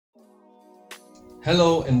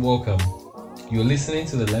Hello and welcome. You're listening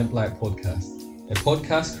to the Lamplight Podcast, a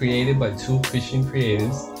podcast created by two Christian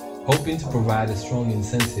creators hoping to provide a strong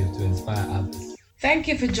incentive to inspire others. Thank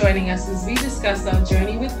you for joining us as we discuss our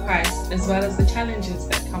journey with Christ as well as the challenges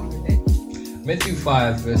that come with it. Matthew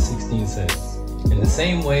 5 verse 16 says, "In the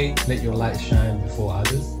same way, let your light shine before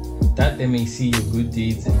others, that they may see your good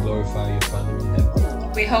deeds and glorify your Father in heaven."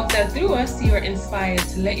 We hope that through us you are inspired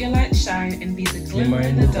to let your light shine and be the glimmer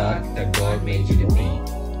in the dark that God made you to be.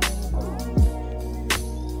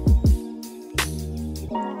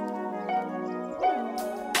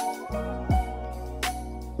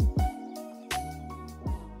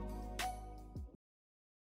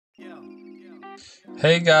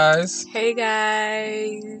 Hey guys. Hey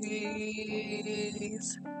guys.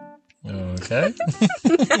 Okay.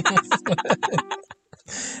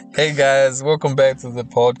 Hey guys, welcome back to the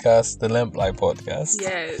podcast, the Lamplight Podcast.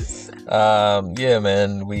 Yes. Yeah,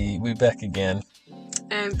 man, we back again.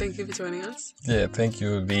 And thank you for joining us. Yeah, thank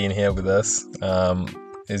you for being here with us.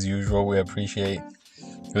 As usual, we appreciate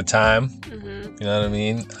your time. Mm-hmm. You know what I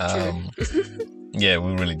mean? Yeah,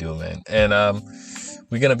 we really do, man. And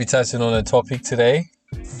we're gonna be touching on a topic today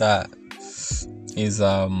that is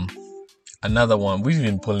another one. We've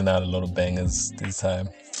been pulling out a lot of bangers this time.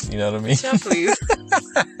 You know what I mean? Yeah, please.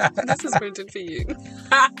 This is printed for you.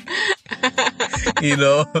 You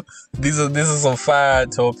know, this is some fire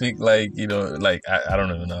topic. Like, you know, like I don't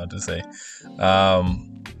even know how to say.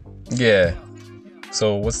 Yeah.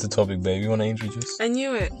 So what's the topic, babe? You want to introduce? I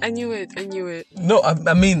knew it. No,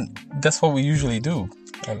 I mean that's what we usually do.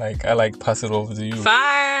 I like pass it over to you.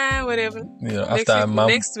 Fine, whatever. You know, after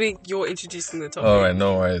next week you're introducing the topic. All right,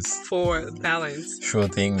 no worries. For balance. Sure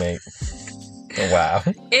thing, mate. Wow.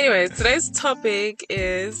 Anyway, today's topic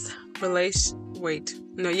is religion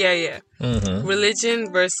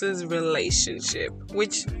versus relationship,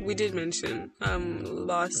 which we did mention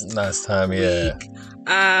last time, yeah.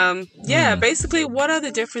 Week. Basically, what are the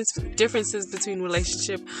differences between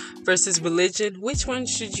relationship versus religion? Which one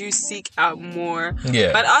should you seek out more?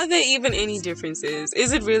 Yeah. But are there even any differences?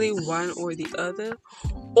 Is it really one or the other?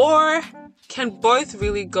 Or can both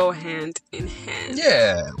really go hand in hand?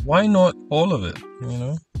 Yeah, why not all of it? You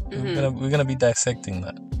know, we're gonna be dissecting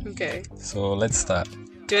that. Okay. So let's start.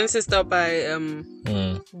 Do you want to start by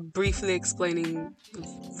briefly explaining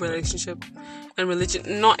relationship and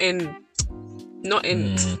religion? Not in.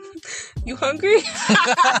 You hungry?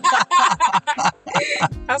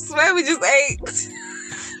 I swear we just ate.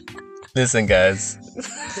 Listen, guys,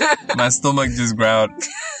 my stomach just growled.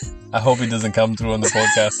 I hope it doesn't come through on the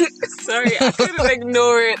podcast. Sorry, I couldn't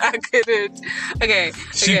ignore it. I couldn't. Okay.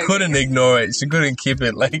 She couldn't ignore it. She couldn't keep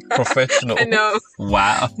it like professional. I know.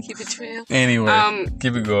 Wow. Keep it real. Anyway,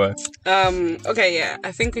 keep it going. Okay, yeah.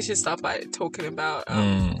 I think we should start by talking about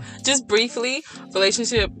just briefly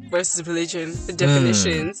relationship versus religion, the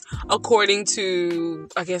definitions according to,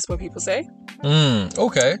 I guess, what people say.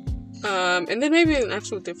 Okay. And then maybe an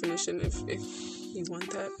actual definition if you want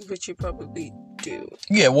that, which you probably do.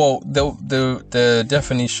 Yeah, well, the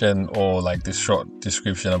definition or like the short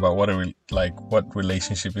description about what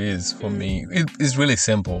relationship is for me is really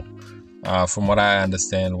simple. From what I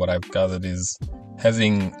understand, what I've gathered is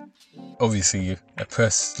having obviously a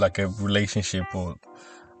relationship or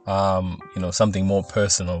something more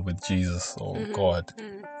personal with Jesus or God,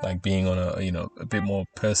 like being on a bit more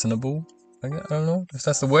personable. I don't know if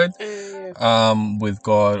that's the word. With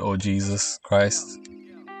God or Jesus Christ.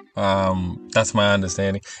 That's my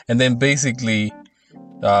understanding. And then basically,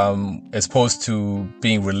 as opposed to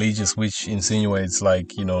being religious, which insinuates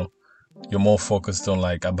like, you're more focused on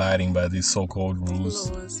like abiding by these so-called rules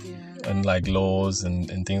and like laws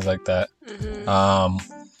and things like that.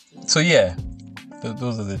 So yeah,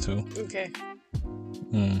 those are the two. Okay.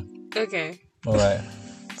 Okay. All right.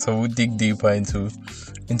 So we'll dig deeper into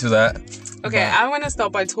that. Okay, I want to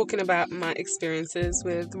start by talking about my experiences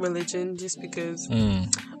with religion, just because.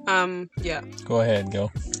 Yeah. Go ahead,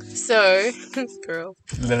 girl. So, girl.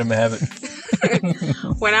 Let him have it.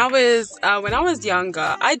 When I was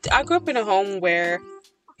younger, I grew up in a home where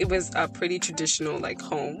it was a pretty traditional, like,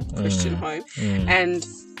 home, Christian home, and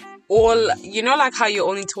all, like how you're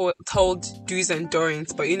only told do's and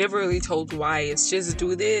don'ts, but you're never really told why. It's just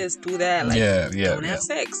do this, do that, like, don't have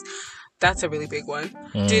sex. That's a really big one.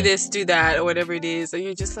 Do this, do that, or whatever it is. And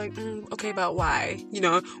you're just like, okay, but why? When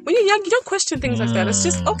you're young, you don't question things like that. It's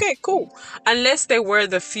just, okay, cool. Unless they were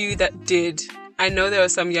the few that did. I know there were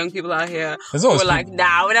some young people out here who were like,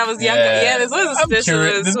 nah, when I was younger. Yeah, there's always a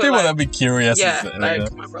specialist. There's people that be curious. Yeah,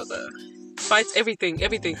 like my brother. Fights everything.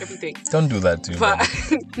 Don't do that to me. But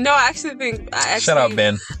no, I actually think... Shut up,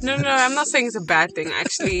 Ben. No, I'm not saying it's a bad thing.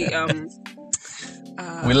 Actually,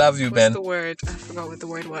 We love you, Ben. What's the word? I forgot what the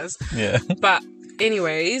word was. Yeah. But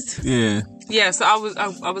anyways. Yeah. Yeah, so I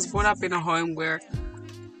was brought up in a home where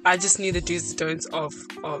I just knew the do's and don'ts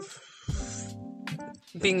of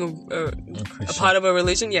being a part of a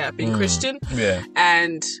religion. Yeah, being Christian. Yeah.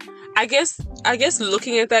 And I guess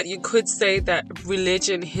looking at that, you could say that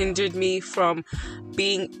religion hindered me from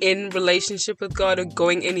being in relationship with God or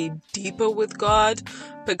going any deeper with God,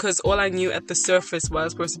 because all I knew at the surface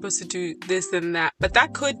was we're supposed to do this and that. But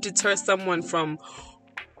that could deter someone from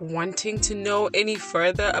wanting to know any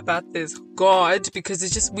further about this God, because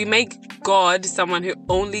it's just, we make God someone who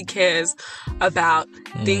only cares about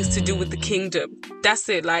things to do with the kingdom. That's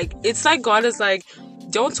it. Like, it's like God is like,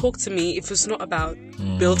 don't talk to me if it's not about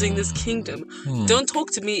building this kingdom. Don't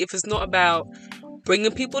talk to me if it's not about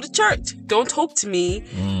bringing people to church. Don't talk to me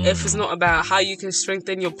if it's not about how you can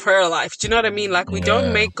strengthen your prayer life. Do you know what I mean? Like, we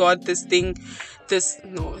don't make God this thing.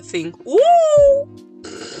 Ooh!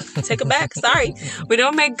 Take it back. Sorry. We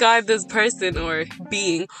don't make God this person or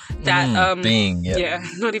being that being,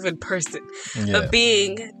 not even person. A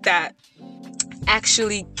being that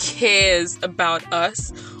actually cares about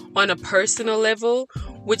us on a personal level,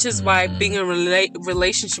 which is why being in a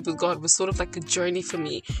relationship with God was sort of like a journey for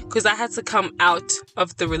me, because I had to come out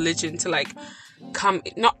of the religion to like and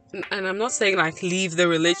I'm not saying like leave the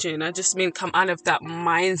religion, I just mean come out of that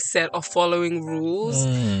mindset of following rules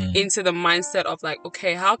into the mindset of like,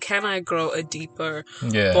 okay, how can I grow a deeper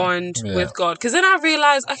bond with God? Because then I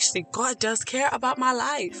realized actually God does care about my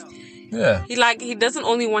life. Yeah. He doesn't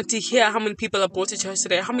only want to hear how many people are brought to church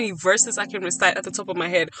today, how many verses I can recite at the top of my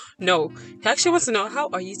head. No. He actually wants to know, how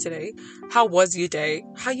are you today? How was your day?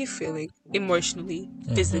 How are you feeling emotionally,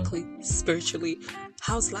 physically, spiritually?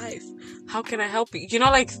 How's life? How can I help you? You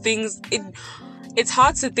know, like things, it's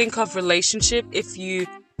hard to think of relationship if you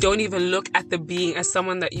don't even look at the being as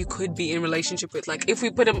someone that you could be in relationship with. Like, if we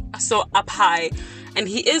put him so up high, and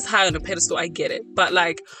he is high on a pedestal, I get it, but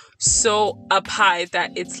like so up high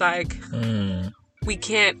that it's like we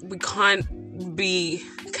can't be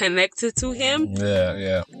connected to him.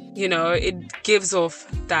 Yeah. You know, it gives off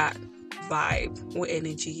that vibe or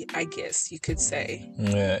energy, I guess you could say.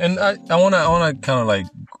 Yeah, and I wanna kind of like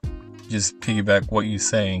just piggyback what you're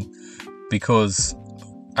saying, because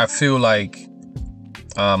I feel like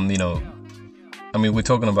you know, I mean, we're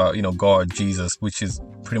talking about, you know, God, Jesus, which is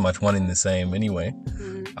pretty much one and the same anyway.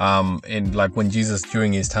 And like when Jesus,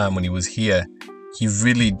 during his time when he was here, he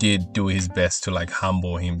really did do his best to like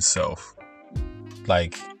humble himself.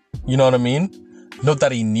 Like, you know what I mean? Not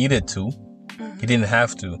that he needed to, he didn't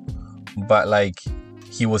have to, but like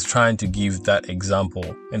he was trying to give that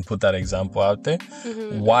example and put that example out there.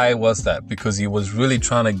 Why was that? Because he was really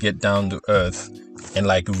trying to get down to earth and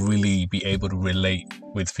like really be able to relate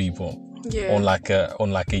with people on like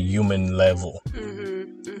a human level.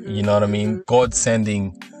 You know what I mean? God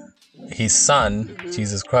sending his son,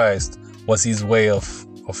 Jesus Christ, was his way of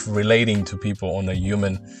relating to people on a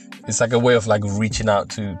human. It's like a way of like reaching out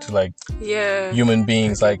to like human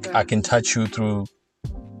beings. Like, I can touch you through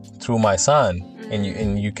my son, and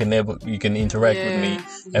you can interact with me,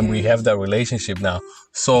 and we have that relationship now.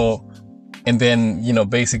 So, and then, you know,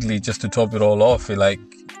 basically just to top it all off, it like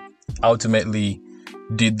ultimately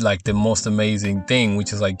did like the most amazing thing,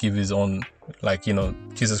 which is like give his own, like, you know,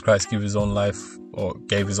 Jesus Christ gave his own life,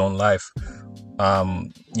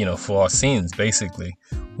 you know, for our sins, basically,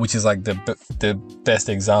 which is like the best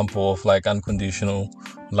example of like unconditional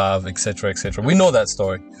love, etc., etc. We know that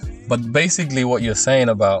story, but basically what you're saying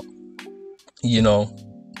about, you know,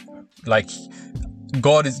 like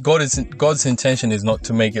God's intention is not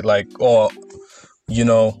to make it like, oh, you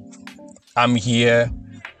know, I'm here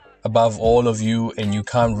above all of you and you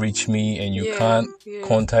can't reach me and you can't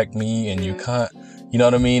contact me and you can't, you know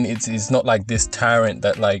what I mean? It's not like this tyrant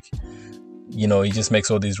that like, you know, he just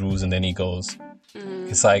makes all these rules and then he goes.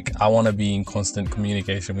 It's like, I want to be in constant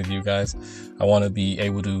communication with you guys. I want to be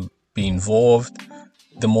able to be involved.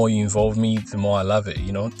 The more you involve me, the more I love it,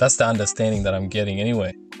 you know? That's the understanding that I'm getting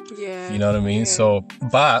anyway. You know what I mean? Yeah. So,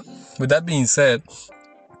 but with that being said,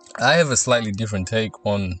 I have a slightly different take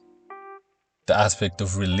on the aspect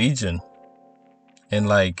of religion and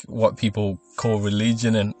like what people call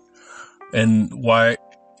religion and why,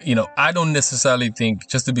 you know, I don't necessarily think,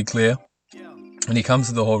 just to be clear, when it comes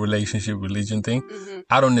to the whole relationship religion thing,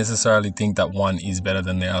 I don't necessarily think that one is better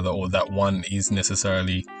than the other, or that one is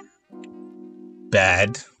necessarily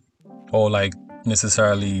bad or like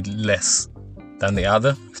necessarily less than the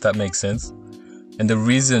other, if that makes sense. And the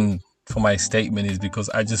reason for my statement is because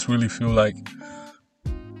I just really feel like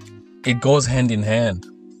it goes hand in hand.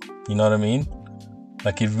 You know what I mean?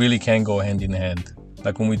 Like, it really can go hand in hand.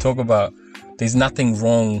 Like, when we talk about there's nothing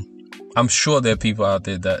wrong. I'm sure there are people out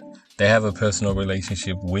there that they have a personal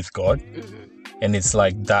relationship with God, and it's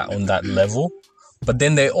like that on that level. But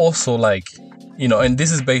then they also like, you know, and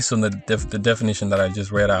this is based on the definition that I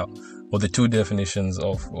just read out, or the two definitions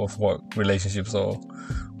of what relationships or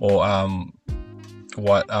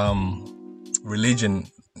what religion,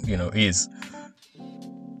 you know, is.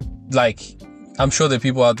 Like, I'm sure there are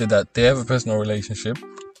people out there that they have a personal relationship,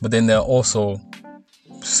 but then they're also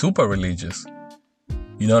super religious.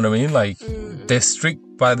 You know what I mean? Like, they're strict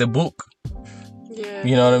by the book. Yeah.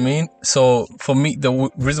 You know what I mean? So for me,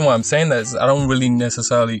 the reason why I'm saying that is I don't really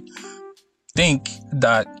necessarily think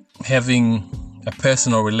that having a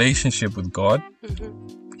personal relationship with God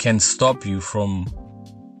can stop you from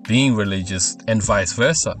being religious, and vice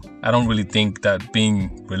versa. I don't really think that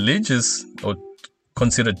being religious or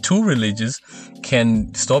considered too religious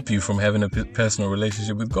can stop you from having a personal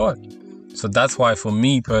relationship with God. So that's why for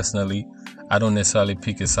me personally, I don't necessarily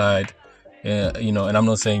pick a side, you know, and I'm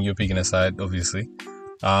not saying you're picking a side, obviously.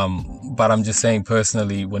 But I'm just saying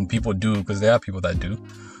personally, when people do, because there are people that do,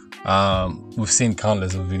 we've seen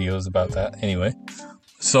countless of videos about that anyway.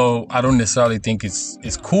 So I don't necessarily think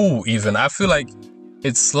it's cool even. I feel like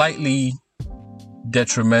it's slightly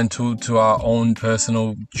detrimental to our own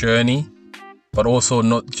personal journey, but also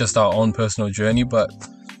not just our own personal journey, but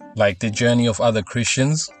like the journey of other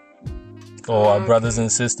Christians or our brothers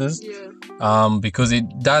and sisters. Yeah. Because it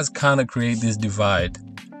does kind of create this divide,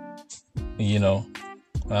 you know,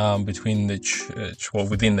 between the church, or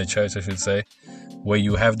within the church, I should say, where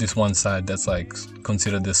you have this one side that's like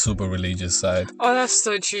considered the super religious side. Oh, that's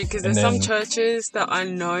so true, because there's some churches that are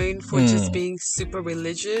known for just being super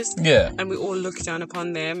religious. Yeah. And we all look down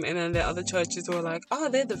upon them. And then there are other churches who are like, oh,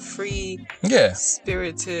 they're the free,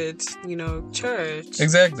 spirited, you know, church.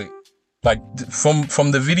 Exactly. Like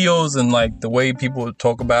from the videos and like the way people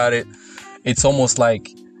talk about it, it's almost like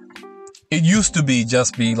it used to be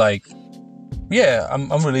like, yeah,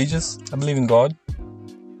 I'm religious. I believe in God.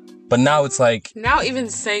 But now it's like... Now even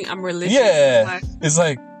saying I'm religious... Yeah. It's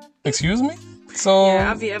like, excuse me? So... Yeah,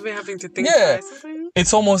 I've been having to think about something.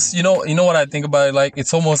 It's almost, you know what I think about it? Like,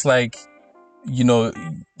 it's almost like, you know,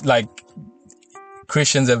 like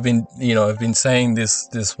Christians have been saying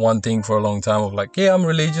this one thing for a long time of like, yeah, I'm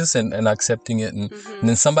religious and accepting it. And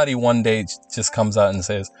then somebody one day just comes out and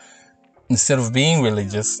says, instead of being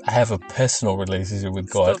religious, I have a personal relationship with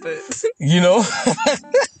God. Stop it. You know?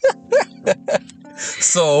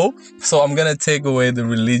 So I'm gonna take away the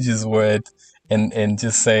religious word and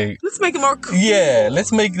just say, let's make it more cool. Yeah,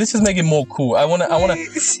 let's just make it more cool. I wanna,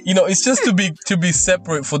 you know, it's just to be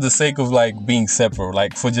separate for the sake of like being separate,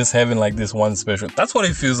 like for just having like this one special. That's what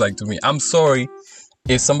it feels like to me. I'm sorry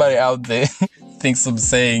if somebody out there thinks I'm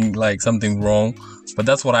saying like something wrong, but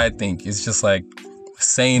that's what I think. It's just like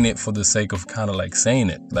saying it for the sake of kind of like saying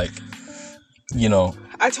it, like, you know.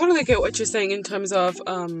 I totally get what you're saying in terms of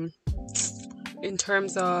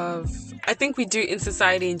I think we do in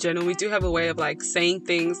society in general, we do have a way of like saying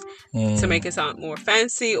things to make it sound more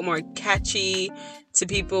fancy or more catchy to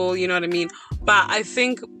people, you know what I mean? But I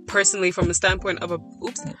think personally from a standpoint of a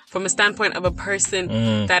person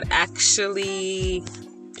that actually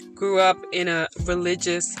grew up in a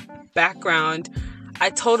religious background, I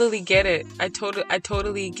totally get it. I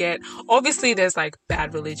totally get. Obviously, there's like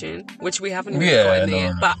bad religion, which we haven't really gotten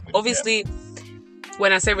there. But obviously,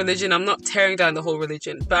 when I say religion, I'm not tearing down the whole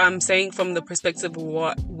religion, but I'm saying from the perspective of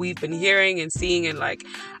what we've been hearing and seeing, and like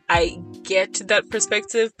I get that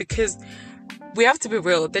perspective, because we have to be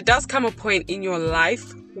real. There does come a point in your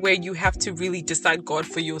life where you have to really decide God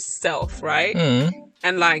for yourself, right?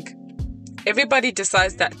 And like everybody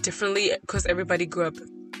decides that differently because everybody grew up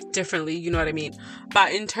differently, you know what I mean?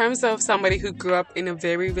 But in terms of somebody who grew up in a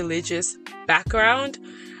very religious background,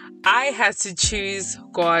 I had to choose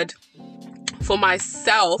God for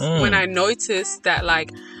myself when I noticed that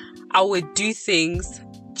like I would do things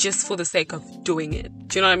just for the sake of doing it.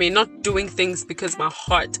 Do you know what I mean? Not doing things because my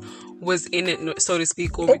heart was in it, so to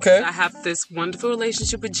speak, or because I have this wonderful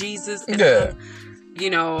relationship with Jesus and you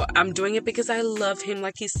know, I'm doing it because I love him,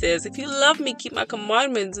 like he says, if you love me, keep my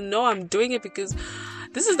commandments. No, I'm doing it because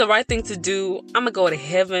this is the right thing to do. I'm gonna go to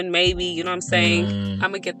heaven, maybe, you know what I'm saying?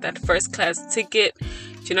 I'm gonna get that first class ticket. Do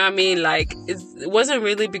you know what I mean? Like, it wasn't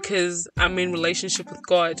really because I'm in relationship with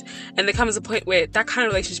God. And there comes a point where that kind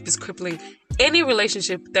of relationship is crippling any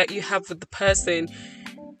relationship that you have with the person.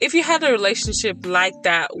 If you had a relationship like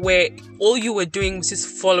that where all you were doing was just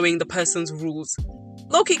following the person's rules,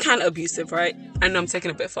 low-key kind of abusive, right? I know I'm taking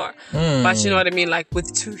it a bit far, but you know what I mean? Like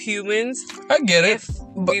with two humans, I get it. if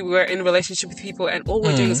we were in a relationship with people and all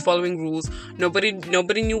we're doing is following rules, nobody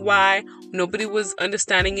knew why, nobody was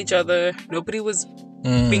understanding each other, nobody was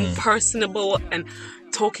being personable and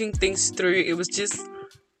talking things through. It was just,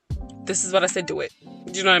 this is what I said, do it.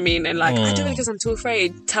 Do you know what I mean? And like, I do it because I'm too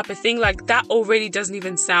afraid type of thing. Like that already doesn't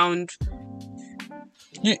even sound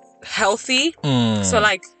healthy. So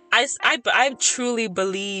like, I truly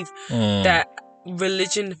believe that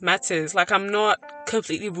religion matters. Like, I'm not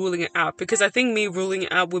completely ruling it out, because I think me ruling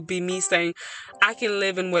it out would be me saying I can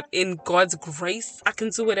live in God's grace. I can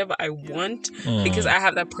do whatever I want because I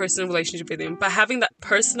have that personal relationship with him. But having that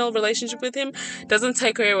personal relationship with him doesn't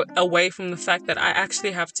take away from the fact that I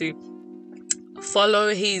actually have to follow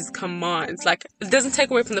his commands. Like, it doesn't take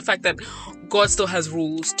away from the fact that God still has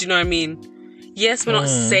rules. Do you know what I mean? Yes, we're not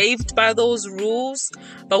saved by those rules,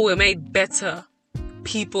 but we're made better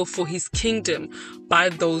people for his kingdom by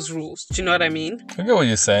those rules. Do you know what I mean? I get what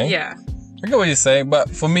you're saying. Yeah. I get what you're saying, but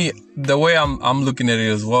for me, the way I'm looking at it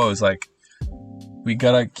as well is like, we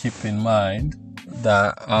gotta keep in mind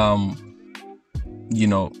that you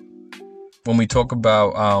know, when we talk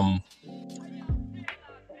about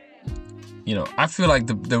you know, I feel like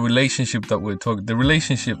the relationship that we're talking, the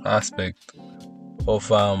relationship aspect of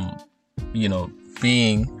you know,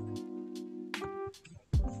 being,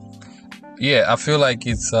 I feel like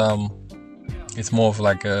it's more of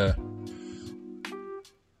like a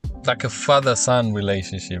father-son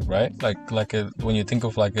relationship, right? Like when you think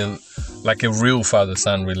of like a real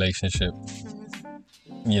father-son relationship,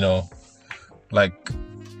 you know, like,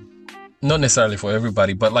 not necessarily for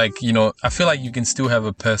everybody, but like, you know, I feel like you can still have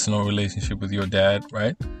a personal relationship with your dad,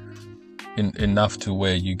 right? Enough to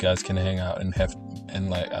where you guys can hang out and have, and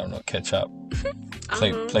like, I don't know, catch up,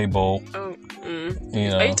 play ball. You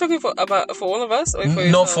know. Are you talking for all of us, or for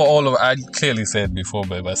yourself? Not for all of. I clearly said before,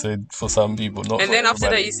 babe. I said for some people, not. And for then after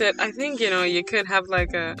everybody. that, you said, I think, you know, you could have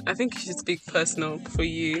like I think you should speak personal for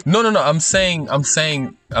you. No. I'm saying. I'm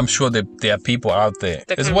sure that there are people out there,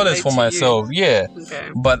 That as can well as relate for to myself. you. Yeah.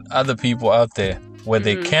 Okay. But other people out there where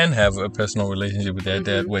they can have a personal relationship with their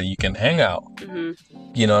dad, where you can hang out.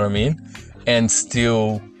 You know what I mean? And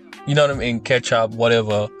still, you know what I mean, catch up,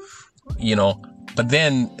 whatever. You know. But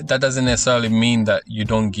then that doesn't necessarily mean that you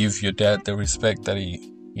don't give your dad the respect that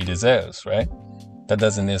he deserves, right? That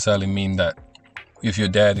doesn't necessarily mean that if your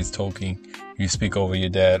dad is talking, you speak over your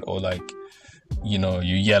dad, or like, you know,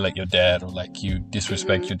 you yell at your dad, or like you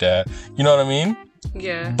disrespect your dad. You know what I mean?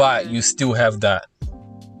 Yeah. But you still have that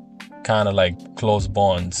kind of like close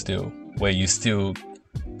bond still, where you still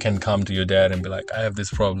can come to your dad and be like, I have this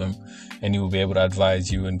problem, and he will be able to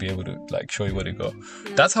advise you and be able to like show you where to go.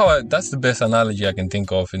 That's the best analogy I can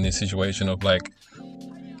think of in this situation of like,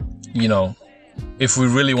 you know, if we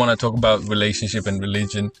really want to talk about relationship and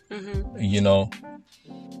religion, you know,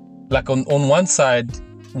 like on one side,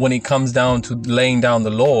 when it comes down to laying down the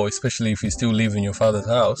law, especially if you still live in your father's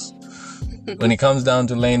house, when it comes down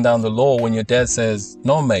to laying down the law, when your dad says,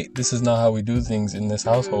 no mate, this is not how we do things in this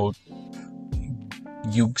household,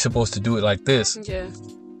 you're supposed to do it like this. Yeah.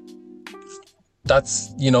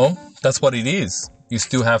 That's, you know, that's what it is. You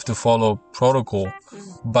still have to follow protocol.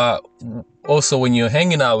 But also when you're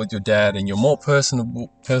hanging out with your dad and you're more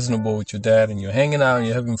personable with your dad, and you're hanging out and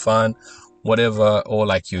you're having fun, whatever, or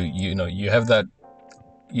like you know, you have that,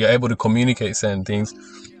 you're able to communicate certain things.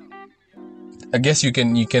 I guess you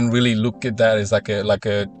can really look at that as like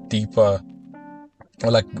a deeper,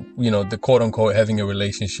 or like, you know, the quote unquote having a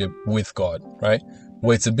relationship with God, right?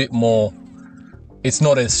 Where it's a bit more, it's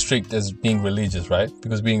not as strict as being religious, right?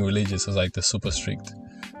 Because being religious is like the super strict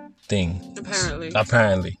thing.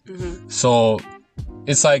 Apparently. So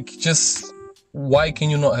it's like, just, why can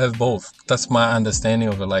you not have both? That's my understanding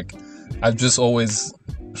of it. Like, I've just always,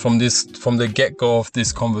 from the get-go of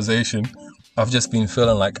this conversation, I've just been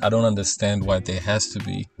feeling like I don't understand why there has to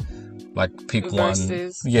be like pick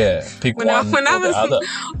versus. One. Yeah, pick one or the other.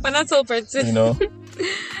 When I told Brenton, you know.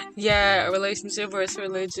 Yeah, a relationship versus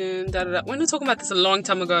religion, We were talking about this a long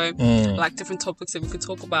time ago, like different topics that we could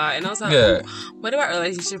talk about. And I was like, what about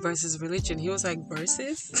relationship versus religion? He was like,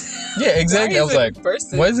 versus? Yeah, exactly. I was like,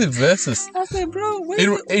 versus? Why is it versus? I was like, bro, where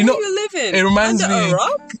you living? It reminds Under me, a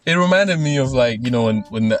rock? It reminded me of like, you know,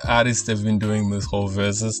 when the artists have been doing this whole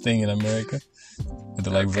versus thing in America. With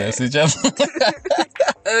the like verse each other.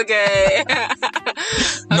 Okay.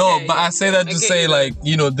 No, but I say that to say like,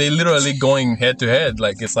 you know, they literally going head to head.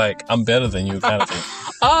 Like, it's like, I'm better than you kind of thing.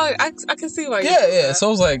 Oh, I can see why. Yeah. So I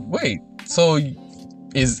was like, wait, so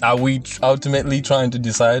are we ultimately trying to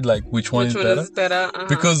decide like which one is better? Uh-huh.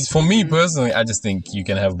 Because for me personally, I just think you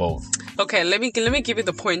can have both. Okay, let me give you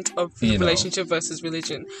the point of relationship versus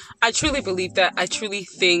religion. I truly believe that. I truly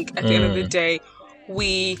think at the end of the day,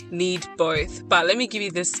 we need both. But let me give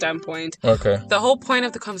you this standpoint. Okay. The whole point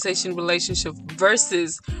of the conversation, relationship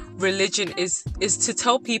versus religion, is to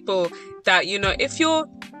tell people that, you know, if you're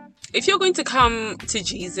going to come to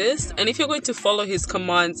Jesus and if you're going to follow his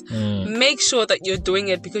commands, make sure that you're doing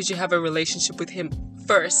it because you have a relationship with him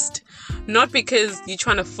first. Not because you're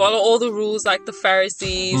trying to follow all the rules like the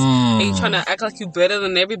Pharisees and you're trying to act like you're better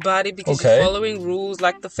than everybody because you're following rules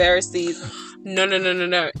like the Pharisees. No.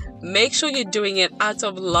 Make sure you're doing it out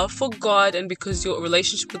of love for God and because your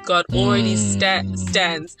relationship with God already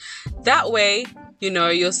stands. That way, you know,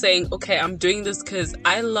 you're saying, okay, I'm doing this because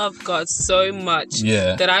I love God so much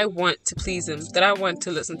that I want to please him, that I want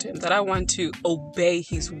to listen to him, that I want to obey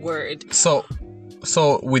his word. So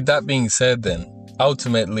with that being said, then,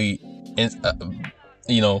 ultimately,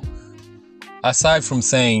 you know, aside from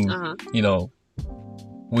saying, you know,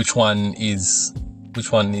 which one is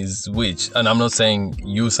which, and I'm not saying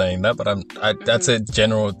you saying that, but that's a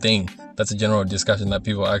general thing. That's a general discussion that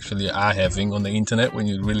people actually are having on the internet when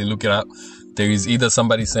you really look it up. There is either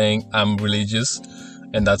somebody saying I'm religious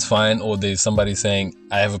and that's fine, or there's somebody saying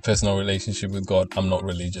I have a personal relationship with God, I'm not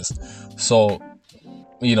religious. So,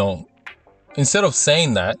 you know, instead of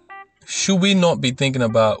saying that, should we not be thinking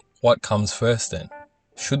about what comes first then?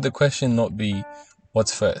 Should the question not be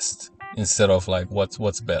what's first instead of like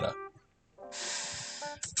what's better?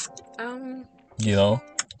 You know?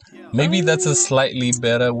 Maybe that's a slightly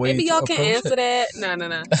better way to maybe y'all can answer it. that. No.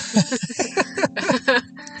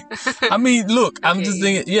 I mean, look, I'm just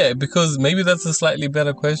thinking, because maybe that's a slightly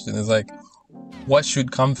better question. It's like, what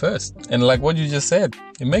should come first? And like what you just said,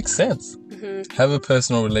 it makes sense. Have a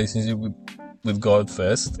personal relationship with God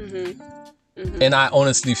first. And I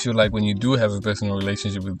honestly feel like when you do have a personal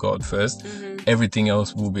relationship with God first, everything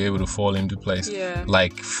else will be able to fall into place. Yeah.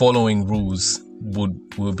 Like following rules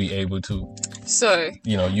will be able to. So,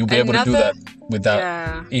 you know, you'll be able to do that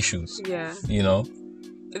without issues. Yeah. You know?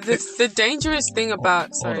 The dangerous thing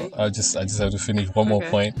about I just have to finish one more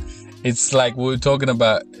point. It's like we're talking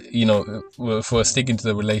about, you know, if we're sticking to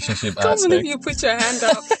the relationship aspect. I can't believe you put your hand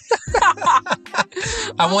up.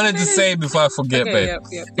 I wanted to say it before I forget, babe.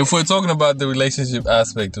 Yep. If we're talking about the relationship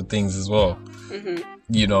aspect of things as well,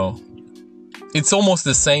 you know, it's almost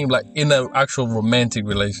the same like in an actual romantic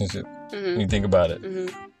relationship. When you think about it,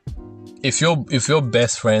 if you're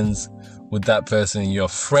best friends with that person, you're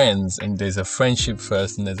friends, and there's a friendship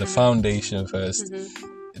first, and there's a foundation first.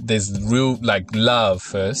 There's real like love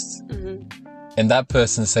first, and that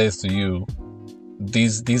person says to you,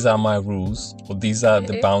 "These are my rules, or these are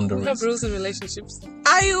the boundaries." We have rules in relationships.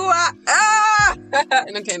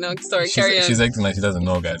 Okay, no, sorry. Carry on. She's acting like she doesn't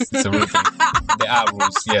know, guys. It's a real thing. There are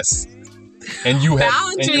rules, yes. And you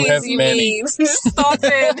have many. Stop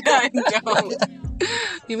it! I know.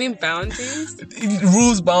 You mean boundaries?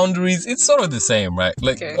 Rules, boundaries. It's sort of the same, right?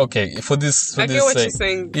 Like, okay, for this I get what you're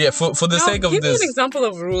saying. Yeah, for the sake of this. Give me an example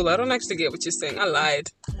of rule. I don't actually get what you're saying. I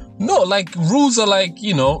lied. No, like rules are like,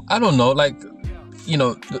 you know, I don't know, like, you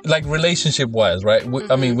know, like relationship wise, right?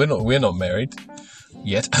 I mean, we're not married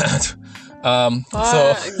yet.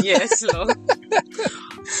 So yes, Lord.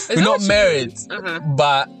 We're not married,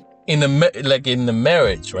 but in the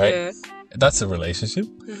marriage, right? Yeah. That's a relationship.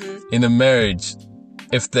 In a marriage,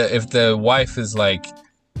 if the wife is like,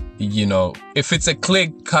 you know, if it's a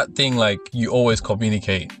clear-cut thing, like you always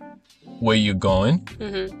communicate where you're going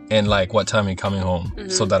and like what time you're coming home,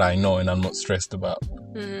 so that I know and I'm not stressed about.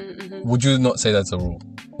 Would you not say that's a rule,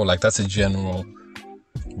 or like that's a general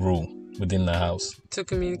rule within the house to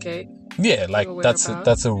communicate? Yeah, like that's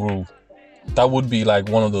a rule. That would be like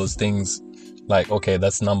one of those things. Like, okay,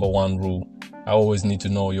 that's number one rule. I always need to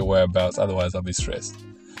know your whereabouts, otherwise I'll be stressed.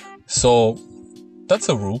 So that's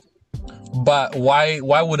a rule. But why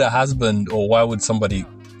would a husband or why would somebody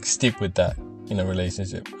stick with that in a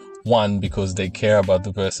relationship? One, because they care about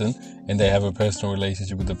the person and they have a personal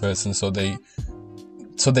relationship with the person, so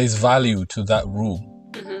there's value to that rule.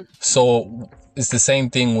 So it's the same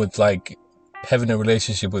thing with like having a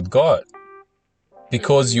relationship with God.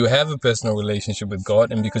 Because you have a personal relationship with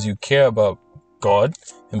God and because you care about God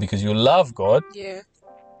and because you love God,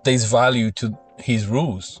 there's value to his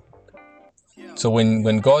rules. So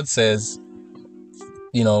when God says,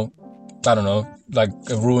 you know, I don't know, like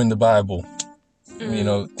a rule in the Bible, you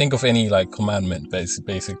know, think of any like commandment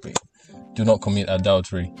basically. Do not commit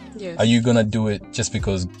adultery. Yes. Are you going to do it just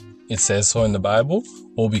because it says so in the Bible,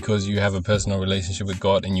 or because you have a personal relationship with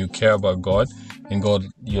God and you care about God and God,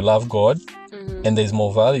 you love God, and there's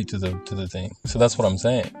more value to the thing? So that's what I'm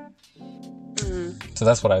saying. So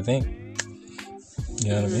that's what I think. You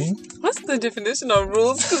know what I mean? what's the definition of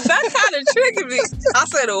rules? Because that kind of triggered me. I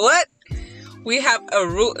said, what? We have a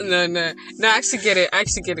rule. No, I actually get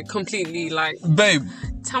it completely. Like, babe,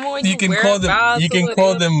 tell me what you can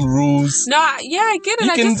call them rules. No, yeah, I get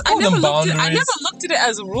it. I never looked at it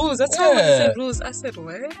as rules. That's why when I said rules, I said,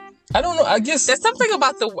 what? I don't know. I guess there's something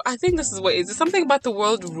about I think this is what it is. There's something about the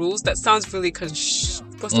world rules that sounds really what's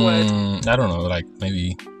the word? I don't know. Like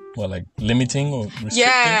maybe. What, like limiting or restricting?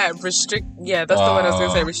 Yeah, Yeah, that's the word I was going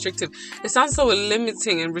to say, restrictive. It sounds so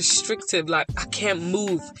limiting and restrictive, like I can't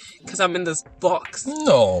move because I'm in this box.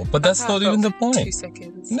 No, but that's not even the point. 2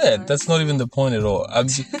 seconds. Yeah, that's not even the point at all.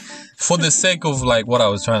 For the sake of like what I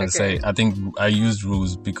was trying to say, I think I used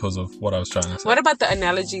rules because of what I was trying to say. What about the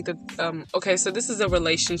analogy that, okay, so this is a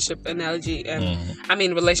relationship analogy, and I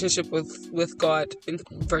mean relationship with God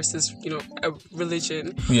versus, a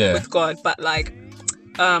religion with God, but like,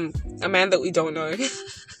 a man that we don't know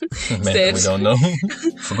said, we don't know.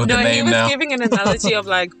 Forgot the name now. He was giving an analogy of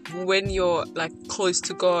like when you're like close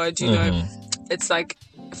to God, it's like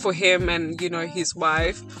for him and his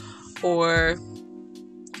wife or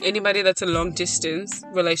anybody that's a long distance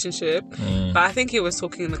relationship. But I think he was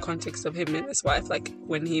talking in the context of him and his wife, like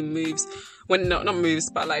when he moves, not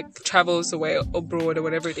moves, but like travels away abroad or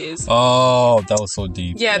whatever it is. Oh, that was so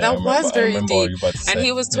deep. Yeah, that was very deep. And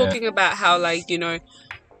he was talking about how like,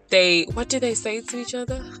 what do they say to each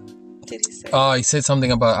other? What did he say? He said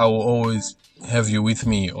something about I will always have you with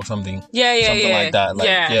me or something. Something like that. Like,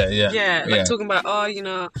 yeah. Like talking about,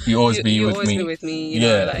 you always be with me. Be with me.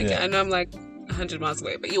 And I'm like 100 miles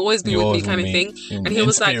away, but you always be with me kind of thing. And he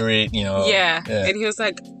was spirit, like, and he was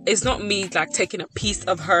like, it's not me like taking a piece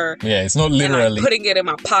of her. Yeah, it's not literally. And, like, putting it in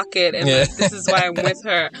my pocket and like, this is why I'm with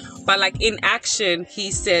her. But like in action,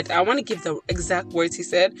 he said, I want to give the exact words he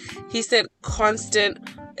said. He said constant.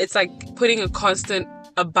 It's like putting a constant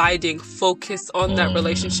abiding focus on that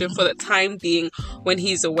relationship for the time being when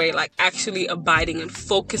he's away, like actually abiding and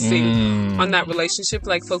focusing on that relationship,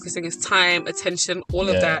 like focusing his time, attention, all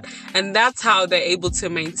of that. And that's how they're able to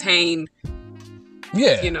maintain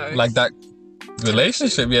like that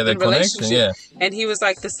relationship, the connection. And he was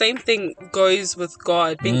like, the same thing goes with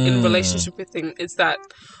God, being in relationship with him. It's that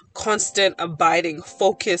constant abiding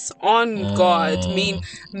focus on God,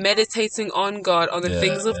 meditating on God, on the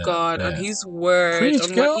things of God, on his word, Preach,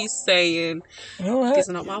 on girl. what he's saying. All right. These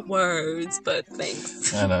are not my words, but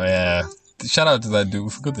thanks. I know, shout out to that dude. I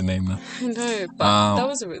forgot the name now. I know, but that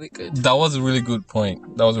was a really good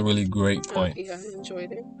point. That was a really great point. Yeah, I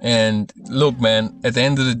enjoyed it. And look, man, at the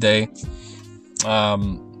end of the day,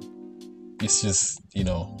 it's just,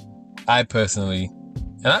 I personally,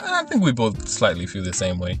 and I think we both slightly feel the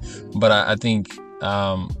same way, but I think,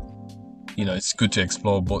 it's good to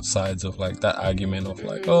explore both sides of like that argument of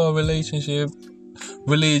like, relationship,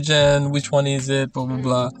 religion, which one is it, blah, blah,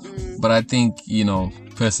 blah. But I think,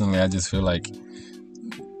 personally, I just feel like,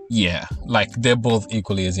 like they're both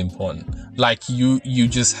equally as important. Like you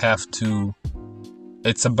just have to,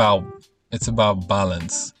 it's about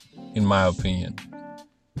balance, in my opinion.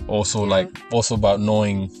 Also about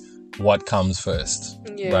knowing what comes first,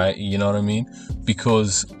 right? You know what I mean?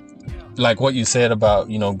 Because like what you said about,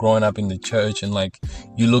 growing up in the church and like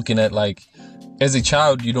you're looking at like, as a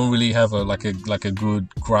child, you don't really have a good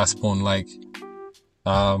grasp on like,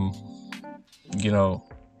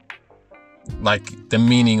 like the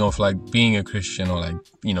meaning of like being a Christian or like,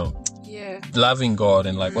 loving God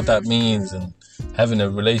and like what that means and having a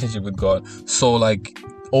relationship with God. So like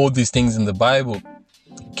all these things in the Bible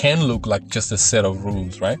can look like just a set of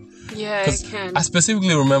rules, right? Yeah, it can. I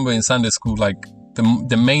specifically remember in Sunday school, like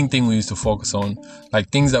the main thing we used to focus on, like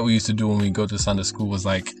things that we used to do when we go to Sunday school was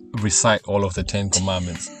like recite all of the 10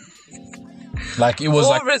 commandments. Like it was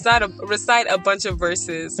or recite a bunch of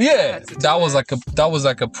verses. Yeah, that was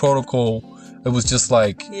like a protocol. It was just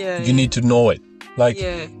like you need to know it. Like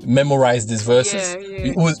memorize these verses.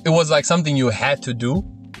 It was like something you had to do.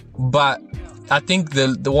 But I think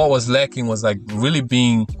the what was lacking was like really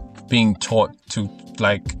being taught to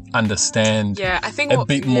like understand I think a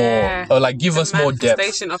bit more, or like give us more depth.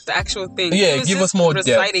 Manifestation of the actual thing. Yeah, give us more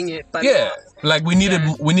reciting depth. It, but like we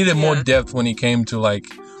needed more depth when it came to like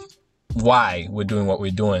why we're doing what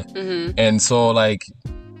we're doing. And so like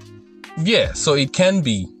so it can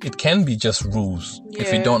be just rules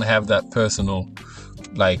if you don't have that personal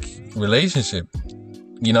like relationship.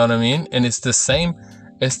 You know what I mean? And it's the same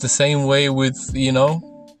way with,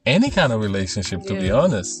 any kind of relationship, to be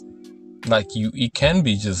honest. Like it can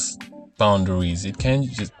be just boundaries. It can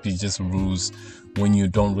just be just rules when you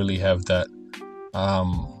don't really have that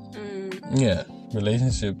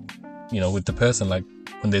relationship, with the person, like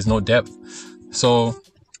when there's no depth. So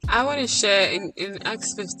I want to share in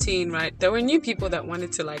Acts 15, right? There were new people that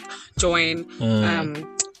wanted to like join, the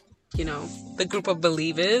group of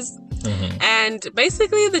believers. Mm-hmm. And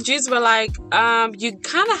basically the Jews were like, you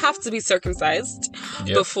kind of have to be circumcised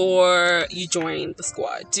before you join the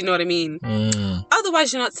squad. Do you know what I mean?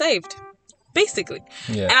 Otherwise, you're not saved. Basically.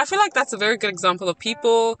 Yeah. And I feel like that's a very good example of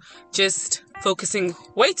people just focusing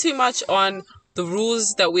way too much on the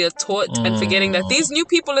rules that we are taught and forgetting that these new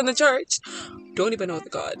people in the church don't even know the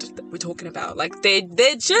God that we're talking about. Like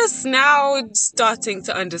they're just now starting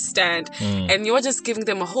to understand, and you're just giving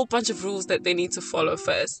them a whole bunch of rules that they need to follow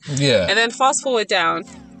first. Yeah. And then fast forward down,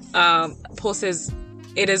 Paul says,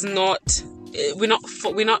 "It is not.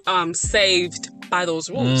 We're not saved by those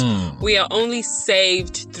rules. We are only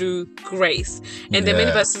saved through grace." And there are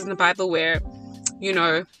many verses in the Bible where,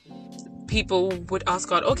 people would ask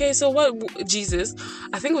God, okay, so what, Jesus,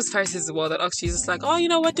 I think it was Pharisees as well that asked Jesus, like,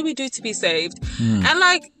 oh, what do we do to be saved? And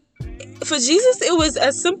like, for Jesus, it was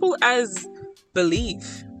as simple as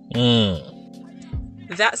believe.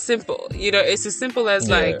 That simple. It's as simple as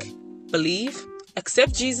like, believe,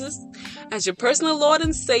 accept Jesus as your personal Lord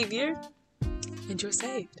and Savior, and you're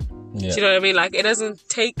saved. Do you know what I mean? Like, it doesn't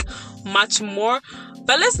take much more.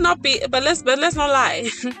 But let's not lie.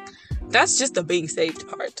 That's just the being saved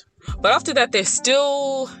part. But after that, there's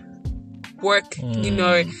still work,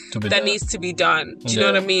 that needs to be done. Do you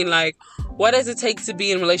know what I mean? Like, what does it take to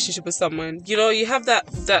be in a relationship with someone? You have that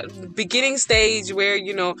beginning stage where,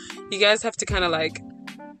 you guys have to kind of like,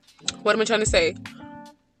 what am I trying to say?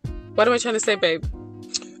 What am I trying to say, babe?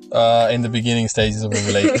 In the beginning stages of a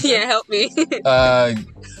relationship. Yeah, help me.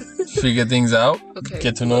 Figure things out. Okay.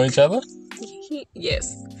 Get to know each other.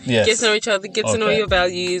 Yes. Get to know each other, get to know your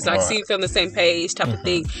values, like see if you're on the same page type of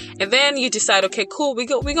thing. And then you decide, okay, cool, we're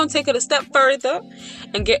going to take it a step further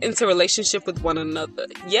and get into a relationship with one another.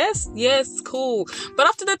 Yes, cool. But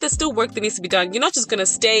after that, there's still work that needs to be done. You're not just going to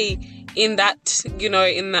stay in that,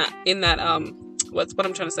 what's what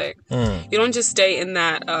I'm trying to say? You don't just stay in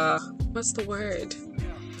that, what's the word?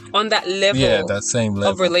 On that level, that same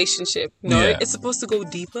level of relationship. It's supposed to go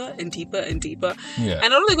deeper and deeper and deeper. And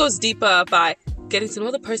it only goes deeper by getting to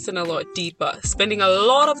know the person a lot deeper, spending a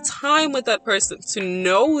lot of time with that person to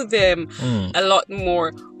know them a lot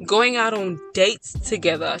more, going out on dates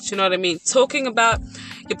together. Do you know what I mean? Talking about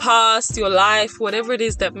your past, your life, whatever it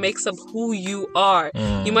is that makes up who you are.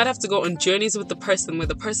 You might have to go on journeys with the person where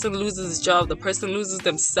the person loses his job, the person loses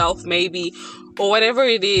themselves maybe, or whatever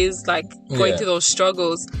it is, like going through those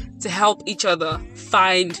struggles to help each other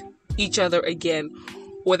find each other again,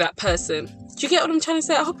 or that person. Do you get what I'm trying to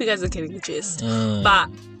say? I hope you guys are getting the gist. But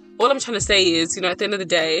all I'm trying to say is, at the end of the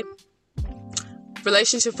day,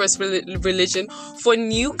 relationship versus religion, for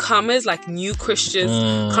newcomers, like new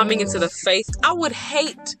Christians coming into the faith, I would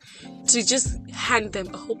hate to just hand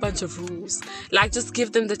them a whole bunch of rules. Like, just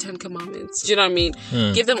give them the 10 Commandments. Do you know what I mean?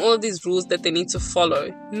 Give them all of these rules that they need to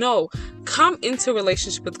follow. No. Come into a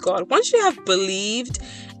relationship with God. Once you have believed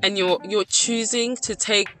and you're choosing to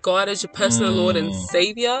take God as your personal Lord and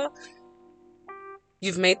Savior,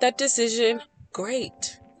 you've made that decision.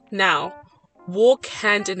 Great. Now, walk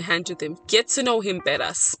hand in hand with him. Get to know him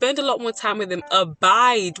better. Spend a lot more time with him.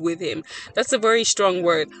 Abide with him. That's a very strong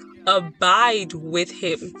word. Abide with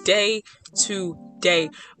him day to day.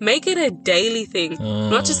 Make it a daily thing.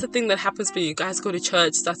 Not just a thing that happens when you guys go to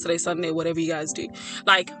church Saturday, Sunday, whatever you guys do.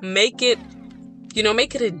 Like, make it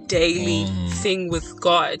a daily thing with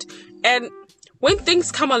God. And when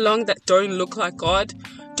things come along that don't look like God,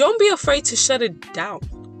 don't be afraid to shut it down.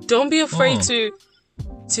 Don't be afraid to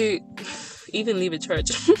even leave a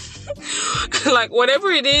church. Like,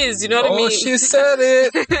 whatever it is, you know what I mean? She said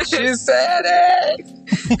it. She said it.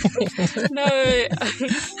 No.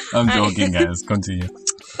 I'm joking, guys. Continue.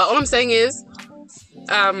 But all I'm saying is,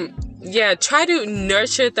 try to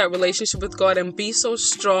nurture that relationship with God and be so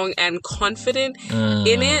strong and confident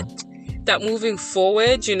in it that moving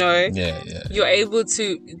forward, you're able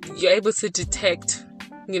to detect,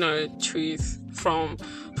 truth from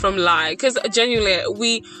lie. Because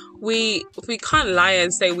genuinely, we can't lie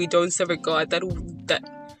and say we don't serve a God that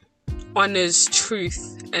honors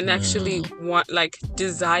truth and actually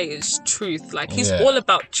desires truth. Like, he's all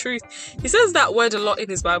about truth. He says that word a lot in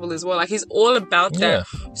his Bible as well. Like, he's all about that.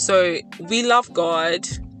 So we love God.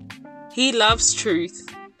 He loves truth.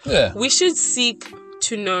 We should seek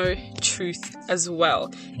to know truth as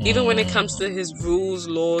well. Even when it comes to his rules,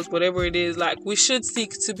 laws, whatever it is, like, we should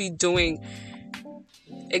seek to be doing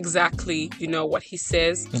exactly, what he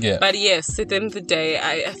says. But yes, at the end of the day,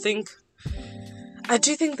 I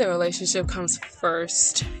do think the relationship comes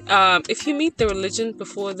first. If you meet the religion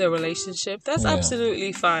before the relationship, that's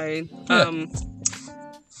absolutely fine.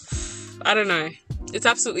 I don't know. It's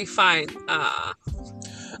absolutely fine.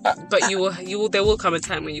 But there will come a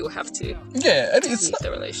time when you will have to leave the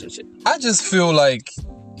relationship. I just feel like,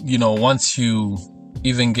 once you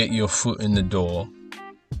even get your foot in the door,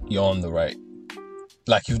 you're on the right,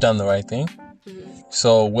 like you've done the right thing.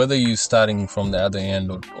 So whether you're starting from the other end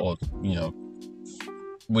or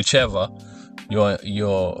whichever,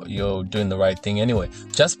 you're doing the right thing anyway.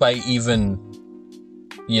 Just by even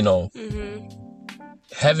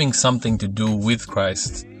having something to do with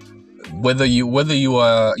Christ, whether you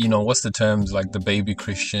are what's the terms, like the baby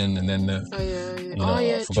Christian, and then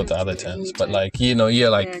I forgot the other terms, but like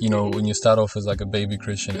when you start off as like a baby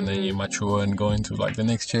Christian and then you mature and go into like the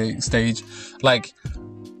next stage, like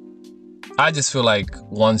I just feel like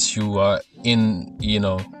once you are in,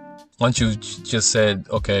 once you've just said,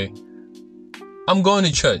 okay, I'm going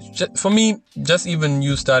to church. For me, just even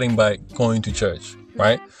you starting by going to church,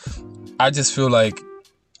 right? I just feel like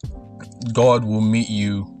God will meet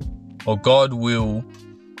you, or God will.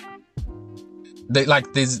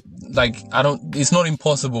 It's not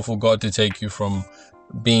impossible for God to take you from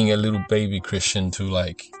being a little baby Christian to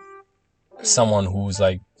like someone who's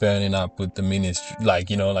like burning up with the ministry,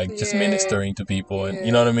 just ministering to people, and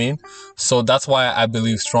you know what I mean. So that's why I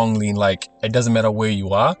believe strongly in, like, it doesn't matter where you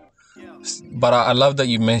are. But I love that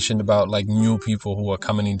you mentioned about like new people who are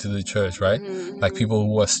coming into the church, right? Like people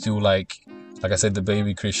who are still like I said, the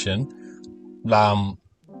baby Christian.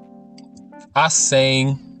 Us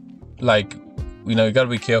saying, like, you gotta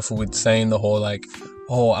be careful with saying the whole like,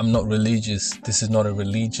 oh, I'm not religious, this is not a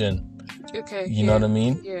religion. Okay. You know what I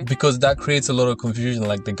mean? Yeah. Because that creates a lot of confusion.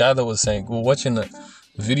 Like the guy that was saying, we're watching a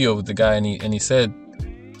video with the guy and he said,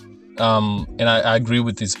 and I agree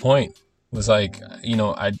with his point. It was like,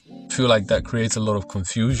 I feel like that creates a lot of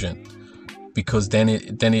confusion, because then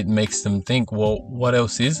it makes them think, well, what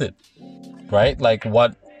else is it? Right? Like,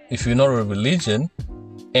 what if you're not a religion?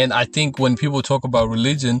 And I think when people talk about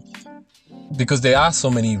religion, because there are so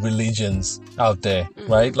many religions out there,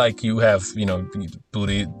 right? Like you have,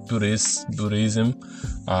 Buddhism,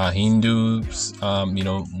 Hindus,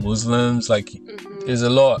 Muslims, like there's a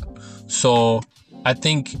lot. So I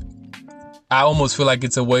think I almost feel like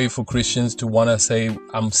it's a way for Christians to want to say,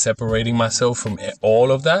 I'm separating myself from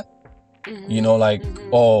all of that.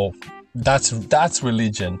 Oh, that's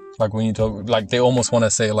religion. Like when you talk, like they almost want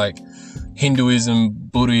to say like Hinduism,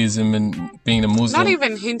 Buddhism, and being a Muslim. Not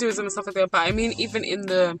even Hinduism and stuff like that, but I mean even in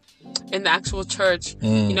the actual church, how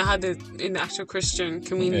in the actual Christian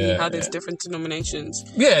community, how there's different denominations.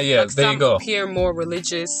 Like there you go. Some appear more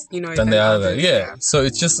religious, than the other. Yeah. So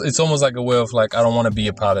it's almost like a way of like, I don't want to be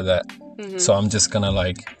a part of that. So I'm just gonna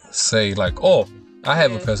like say like, oh, I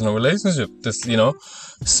have a personal relationship.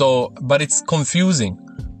 So, but it's confusing.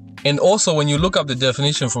 And also when you look up the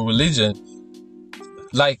definition for religion,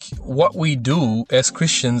 like what we do as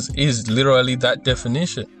Christians is literally that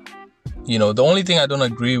definition. The only thing I don't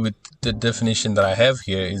agree with the definition that I have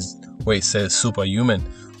here is where it says superhuman.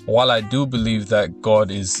 While I do believe that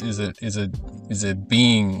God is a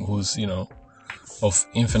being who's, of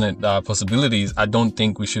infinite possibilities, I don't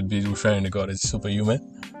think we should be referring to God as superhuman,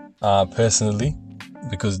 personally,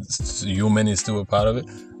 because human is still a part of it.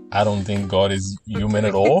 I don't think God is human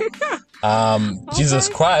at all. Jesus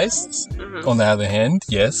Christ, on the other hand,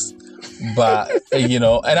 yes. But, and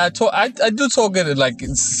I do talk it like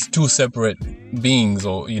it's two separate beings,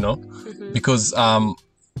 or, because, in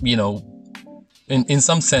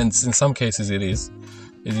some sense, in some cases it is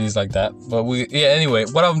like that. But anyway,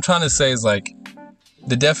 what I'm trying to say is like,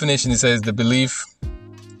 the definition, it says the belief,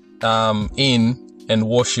 in and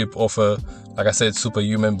worship of a, like I said,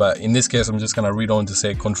 superhuman, but in this case, I'm just going to read on to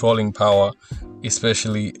say controlling power,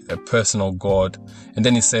 especially a personal God. And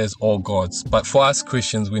then it says all gods. But for us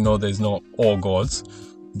Christians, we know there's not all gods.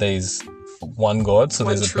 There's one God. So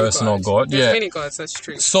there's a personal God. There's many gods, that's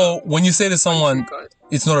true. So when you say to someone,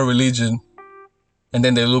 it's not a religion, and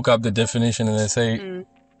then they look up the definition and they say,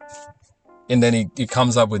 and then it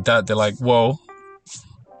comes up with that, they're like, whoa.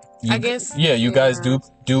 I guess. Yeah, you guys do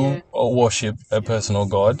worship a personal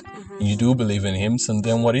God. You do believe in him. So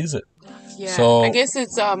then what is it? Yeah. So I guess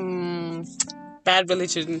it's bad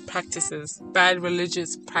religious practices.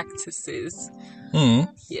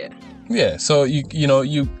 Yeah. Yeah. So you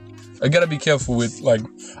gotta be careful with like.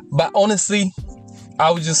 But honestly,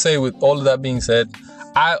 I would just say, with all of that being said,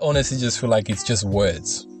 I honestly just feel like it's just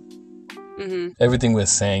words. Everything we're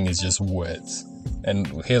saying is just words. And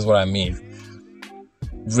here's what I mean.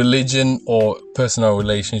 Religion or personal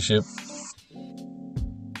relationship,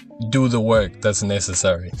 do the work that's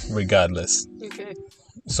necessary regardless. Okay.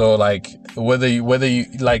 So like whether you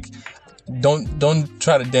like, don't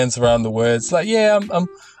try to dance around the words like, yeah,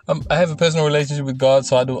 I have a personal relationship with God,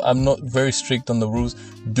 so I'm not very strict on the rules.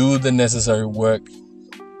 Do the necessary work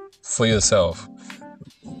for yourself,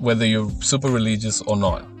 whether you're super religious or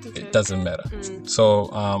not. Okay. It doesn't matter. So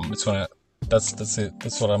that's it.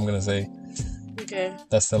 That's what I'm gonna say. Okay.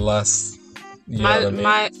 That's the last.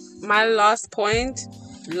 My last point.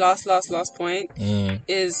 Last point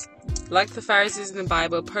is, like the Pharisees in the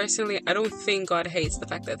Bible, personally, I don't think God hates the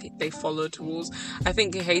fact that they followed rules. I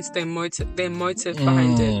think He hates their motive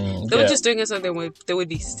behind it. They were just doing it so they would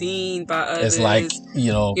be seen by others. It's like, so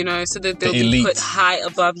that they'll be put high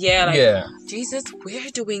above. Jesus,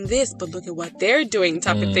 we're doing this, but look at what they're doing,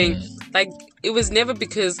 type of thing. Like, it was never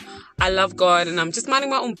because I love God and I'm just minding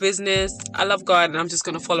my own business. I love God and I'm just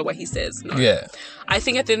going to follow what He says. No. Yeah. I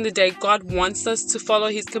think at the end of the day, God wants us to follow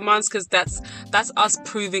His commands because that's us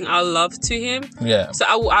proving our love to Him. Yeah. So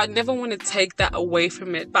I never want to take that away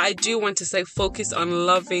from it. But I do want to say focus on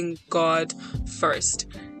loving God first.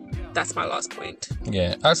 That's my last point.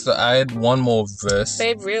 Yeah. Actually, I had one more verse.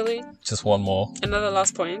 Babe, really? Just one more. Another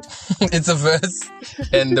last point? It's a verse.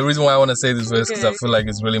 And the reason why I want to say this verse because I feel like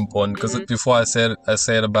it's really important. Because before I said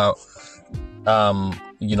about,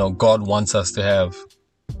 God wants us to have,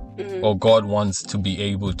 or God wants to be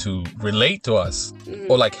able to relate to us,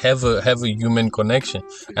 or like have a human connection.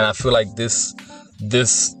 And I feel like this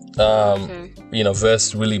verse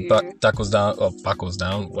really buckles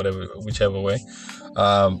down, whichever way,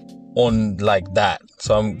 on like that.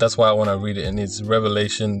 So that's why I want to read it. And it's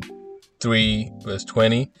Revelation 3 verse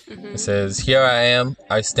 20. It says, "Here I am,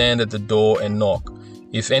 I stand at the door and knock.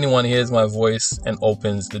 If anyone hears my voice and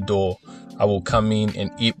opens the door, I will come in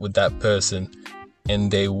and eat with that person, and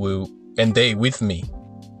they with me."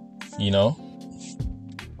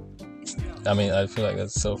 I mean, I feel like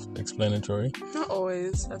that's self-explanatory. Not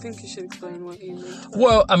always. I think you should explain what you mean.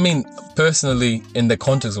 Well, I mean, personally, in the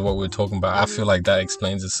context of what we're talking about, I feel like that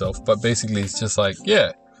explains itself. But basically, it's just like,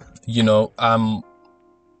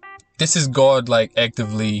 this is God, like,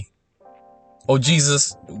 actively, or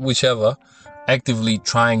Jesus, whichever, actively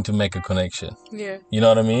trying to make a connection. Yeah. You know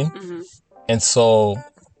what I mean? Mm-hmm. And so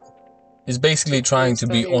it's basically trying to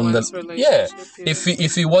be on the... Yeah.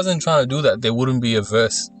 If he wasn't trying to do that, there wouldn't be a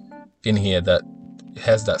verse in here that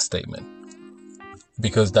has that statement,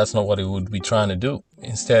 because that's not what he would be trying to do.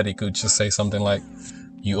 Instead, he could just say something like,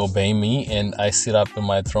 "You obey me and I sit up in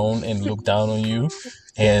my throne and look down on you,"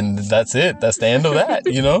 and that's it. That's the end of that,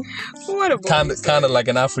 What a kind of like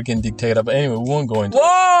an African dictator. But anyway, we won't go into Whoa!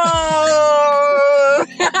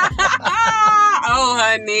 Oh,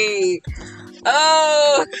 honey.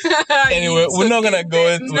 Oh. Anyway, we're not gonna go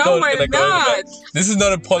into. No, we're not. This is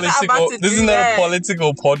not a political. This is not a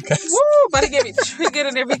political podcast. Woo! About to get me triggered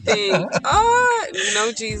and everything. Oh,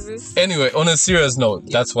 no, Jesus. Anyway, on a serious note,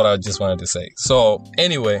 that's what I just wanted to say. So,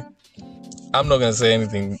 anyway, I'm not gonna say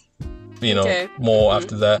anything, more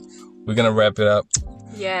after that. We're gonna wrap it up.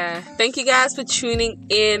 Yeah. Thank you guys for tuning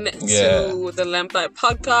in to the Lamplight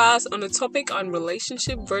podcast on the topic on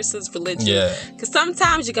relationship versus religion. Yeah. Because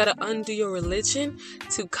sometimes you got to undo your religion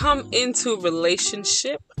to come into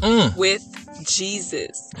relationship with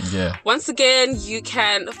Jesus. Yeah. Once again, you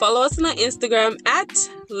can follow us on our Instagram at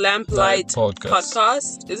Lamplight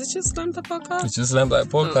Podcast. Is it just Lamplight Podcast? It's just Lamplight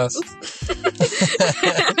Podcast.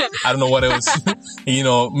 I don't know what else.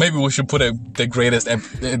 Maybe we should put the greatest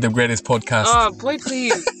podcast. Oh boy, please.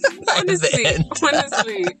 Honestly.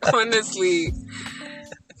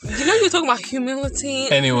 You're talking about humility.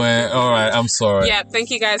 Anyway, all right, I'm sorry. Yeah, thank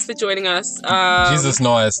you guys for joining us. Jesus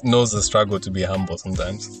knows the struggle to be humble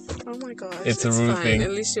sometimes. Oh my gosh. It's a rude thing. At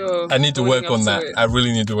least I need to work on that. I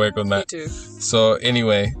really need to work on that. Me too. So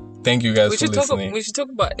anyway, thank you guys for listening. We should talk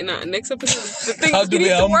about in our next episode the things how to we be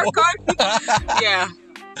need humble. to work on. Yeah.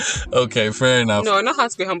 Okay, fair enough. No, not how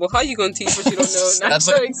to be humble. How are you going to teach what you don't know? That's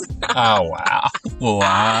oh, wow.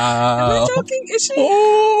 Am I joking? Is she?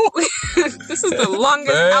 This is the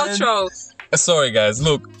longest outro. Sorry, guys.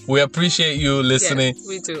 Look, we appreciate you listening. Yes,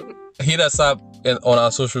 we do. Hit us up on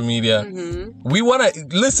our social media. Mm-hmm. We want to...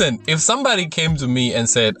 Listen, if somebody came to me and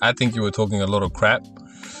said, "I think you were talking a lot of crap,"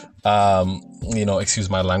 excuse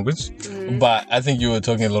my language, but I think you were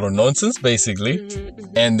talking a lot of nonsense, basically,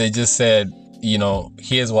 and they just said,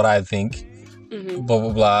 here's what I think, blah,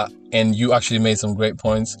 blah, blah, and you actually made some great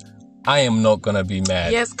points, I am not going to be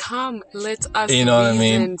mad. Yes, come. Let us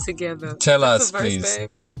reason together. Tell us, please.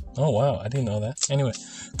 Babe. Oh, wow. I didn't know that. Anyway,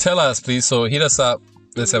 tell us, please. So hit us up.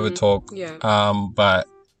 Let's have a talk. Yeah. But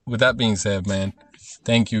with that being said, man,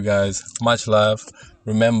 thank you guys. Much love.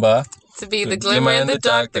 Remember to be the glimmer in the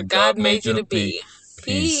dark that God made you to be.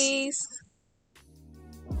 Peace.